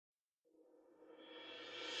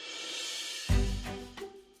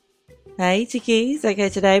Hey chickies, okay,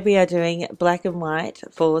 today we are doing black and white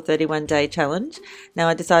for 31-day challenge. Now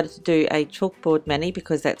I decided to do a chalkboard mani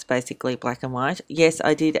because that's basically black and white. Yes,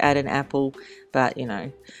 I did add an apple, but you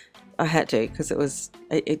know, I had to because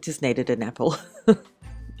it just needed an apple.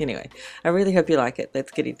 Anyway, I really hope you like it.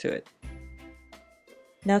 Let's get into it.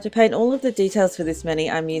 Now to paint all of the details for this mani,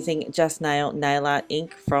 I'm using Just Nail Nail Art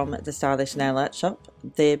ink from the Stylish Nail Art shop.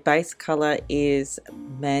 Their base colour is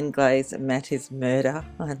Manglaze Matte is Murder.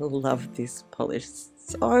 I love this polish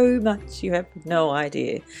so much, you have no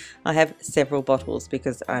idea. I have several bottles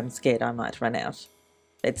because I'm scared I might run out.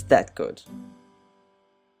 It's that good.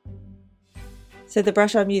 So the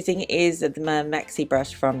brush I'm using is the Maxi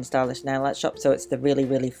brush from the Stylish Nail Art shop, so it's the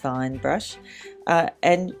really fine brush.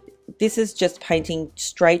 And this is just painting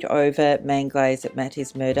straight over Manglaze Matte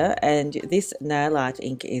is Murder, and this nail art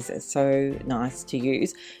ink is so nice to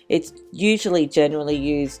use. It's usually generally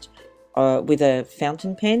used with a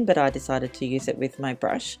fountain pen, but I decided to use it with my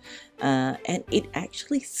brush, and it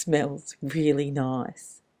actually smells really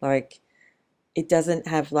nice. Like, it doesn't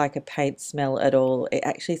have like a paint smell at all. It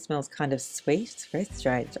actually smells kind of sweet. It's very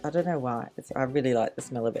strange. I don't know why. I really like the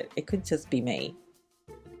smell of it. It could just be me.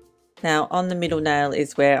 Now on the middle nail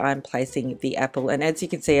is where I'm placing the apple, and as you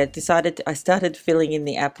can see I started filling in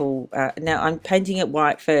the apple. Now I'm painting it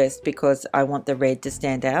white first because I want the red to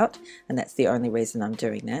stand out, and that's the only reason I'm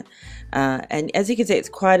doing that. And as you can see, it's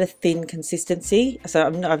quite a thin consistency, so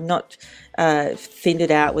I've not thinned it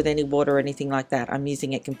out with any water or anything like that. I'm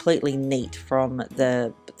using it completely neat from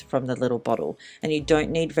the little bottle, and you don't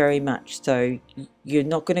need very much, so you're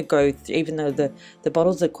not going to go even though the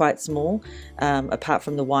bottles are quite small, apart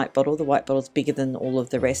from the white bottle. The white bottle is bigger than all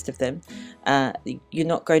of the rest of them. You're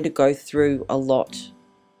not going to go through a lot.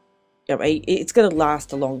 I mean, it's going to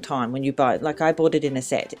last a long time when you buy it. Like I bought it in a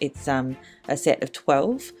set. It's a set of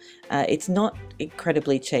 12. It's not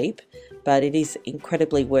incredibly cheap, but it is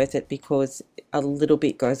incredibly worth it because a little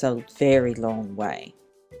bit goes a very long way.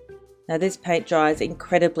 Now this paint dries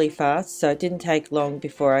incredibly fast, so it didn't take long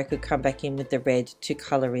before I could come back in with the red to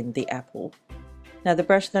colour in the apple. Now the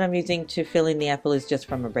brush that I'm using to fill in the apple is just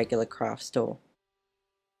from a regular craft store.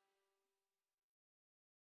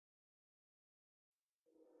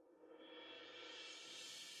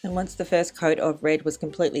 And once the first coat of red was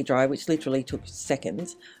completely dry, which literally took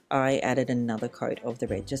seconds, I added another coat of the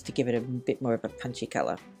red just to give it a bit more of a punchy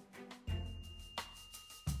colour.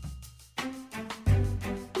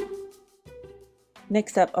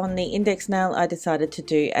 Next up, on the index nail, I decided to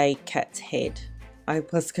do a cat's head. I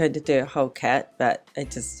was going to do a whole cat, but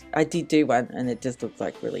I did do one and it just looked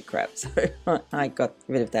like really crap, so I got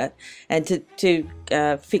rid of that. And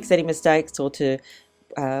to fix any mistakes or to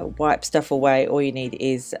wipe stuff away, all you need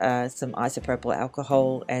is some isopropyl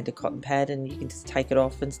alcohol and a cotton pad, and you can just take it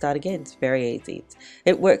off and start again. It's very easy.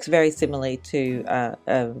 It works very similarly to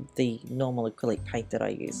the normal acrylic paint that I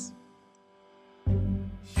use.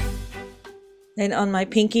 Then on my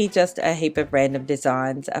pinky, just a heap of random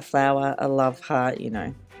designs, a flower, a love heart, you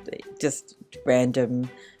know, just random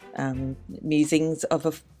musings of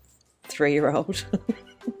a 3-year-old.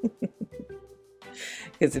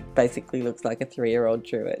 Because it basically looks like a 3-year-old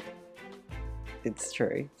drew it. It's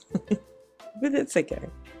true. But it's okay.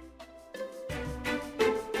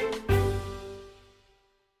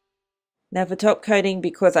 Now for top coating,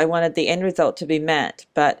 because I wanted the end result to be matte,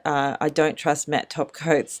 but I don't trust matte top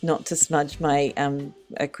coats not to smudge my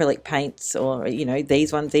acrylic paints, or you know,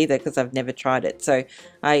 these ones either, because I've never tried it. So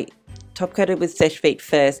I top coated with Seche Vite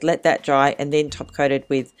first, let that dry, and then top coated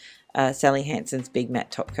with Sally Hansen's big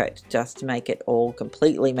matte top coat, just to make it all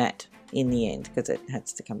completely matte in the end, because it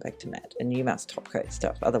has to come back to matte, and you must top coat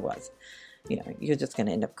stuff, otherwise, you know, you're just going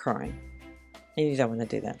to end up crying, and you don't want to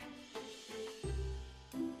do that.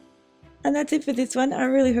 And that's it for this one. I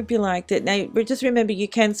really hope you liked it. Now, just remember, you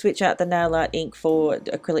can switch out the nail art ink for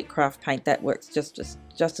acrylic craft paint. That works just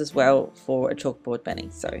as well for a chalkboard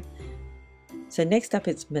mani. So next up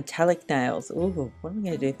is metallic nails. Ooh, what am I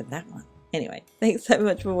going to do for that one? Anyway, thanks so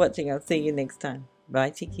much for watching. I'll see you next time.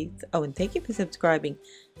 Bye, chickies. Oh, and thank you for subscribing.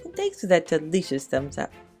 And thanks for that delicious thumbs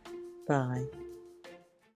up. Bye.